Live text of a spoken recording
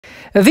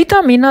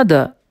Vitamina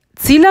D.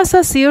 Cila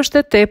sasi është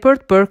e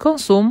tepërt për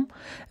konsum?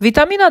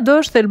 Vitamina D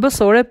është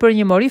thelbësore për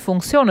një mori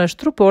funksionesh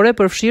trupore,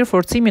 përfshirë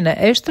forcimin e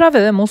eshtrave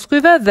dhe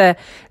muskujve dhe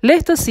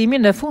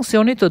lehtësimin e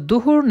funksionit të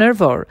duhur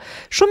nervor.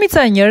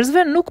 Shumica e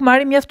njerëzve nuk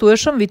marrin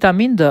mjaftueshëm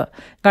vitamin D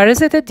nga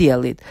rezet e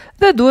diellit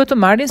dhe duhet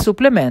të marrin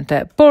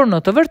suplemente, por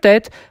në të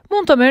vërtetë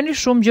mund të merrni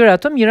shumë gjëra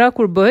të mira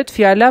kur bëhet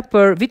fjala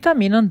për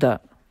vitaminën D.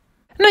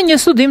 Në një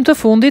studim të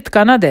fundit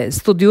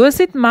kanadez,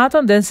 studiuesit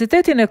matën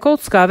densitetin e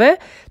kockave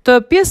të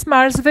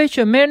pjesëmarrësve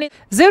që merrnin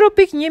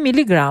 0.1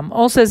 mg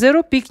ose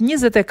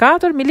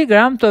 0.24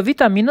 mg të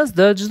vitaminës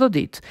D çdo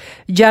ditë.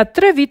 Gjatë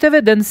 3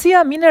 viteve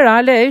dënësia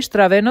minerale e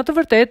eshtrave në të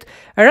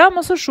vërtetë ra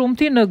më së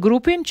shumti në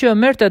grupin që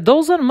merrte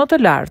dozën më të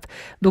lartë,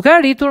 duke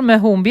arritur me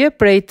humbje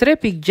prej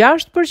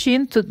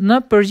 3.6% në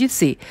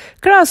përgjithësi,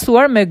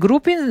 krahasuar me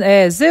grupin e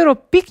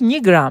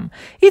 0.1 gram,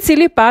 i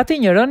cili pati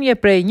një rënje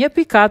prej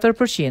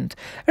 1.4%.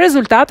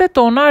 Rezultatet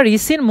tona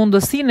rrisin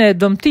mundësinë e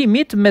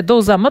dëmtimit me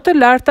doza më të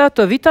larta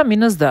të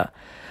vitaminës D,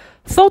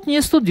 thot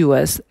një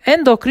studiues,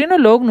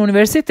 endokrinolog në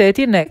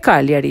Universitetin e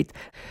Kaljarit.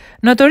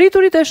 Në të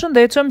rriturit e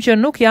shëndetshëm që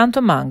nuk janë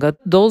të mangët,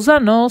 doza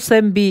në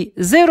ose mbi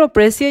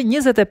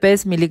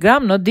 0.25 mg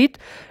në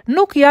ditë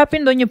nuk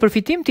japin ndonjë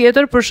përfitim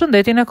tjetër për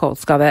shëndetin e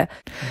kockave.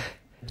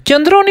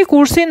 Qëndroni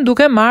kursin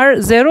duke marrë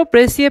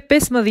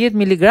 0.15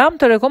 mg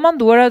të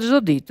rekomanduara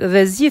çdo ditë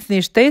dhe zgjidhni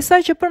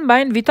shtesa që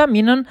përmbajnë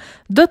vitaminën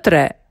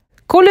D3,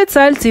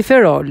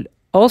 kolecalciferol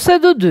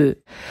ose D2,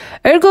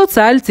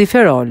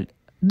 ergocalciferol.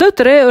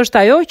 D3 është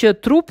ajo që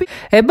trupi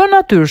e bën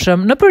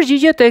natyrshëm në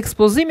përgjigje të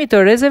ekspozimit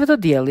të rezeve të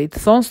diellit,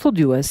 thon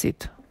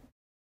studiuesit.